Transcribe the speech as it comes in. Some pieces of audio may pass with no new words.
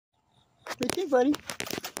What you think, buddy?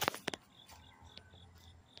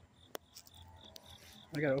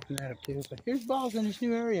 I gotta open that up too. But here's balls in this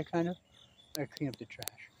new area, kind of. I gotta clean up the trash.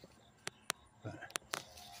 But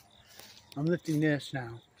I'm lifting this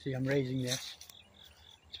now. See, I'm raising this.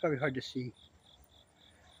 It's probably hard to see.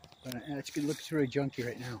 But it looks really junky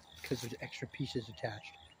right now because there's extra pieces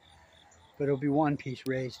attached. But it'll be one piece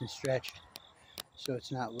raised and stretched so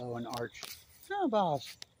it's not low and arched. Oh,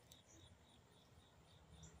 balls.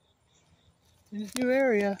 In this new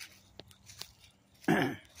area.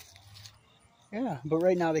 Yeah, but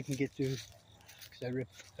right now they can get through because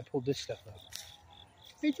I pulled this stuff up.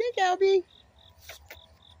 What do you think, Albie?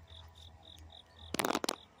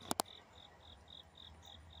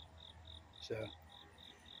 So,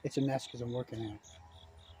 it's a mess because I'm working on it.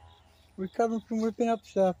 Recovering from ripping up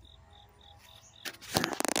stuff.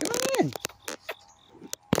 Come on in.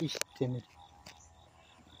 He's timid.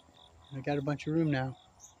 I got a bunch of room now.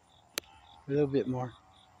 A little bit more.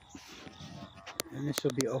 And this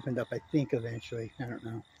will be opened up, I think, eventually. I don't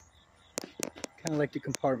know. Kind of like the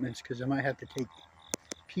compartments because I might have to take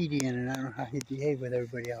Petey in and I don't know how he'd behave with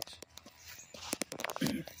everybody else.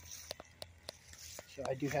 So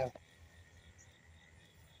I do have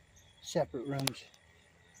separate rooms,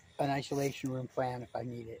 an isolation room plan if I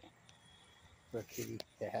need it for a kitty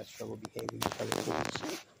that has trouble behaving with other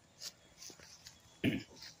kitties.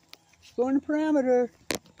 Exploring the perimeter.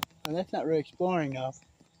 Oh, that's not really exploring though.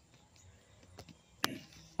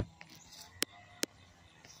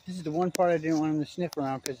 This is the one part I didn't want him to sniff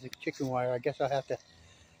around because of the chicken wire. I guess I'll have to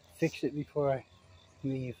fix it before I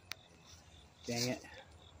leave. Dang it.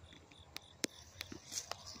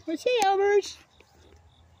 What's hey, Albers?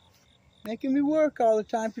 Making me work all the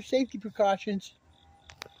time for safety precautions.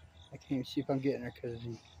 I can't even see if I'm getting her because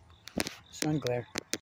of the sun glare.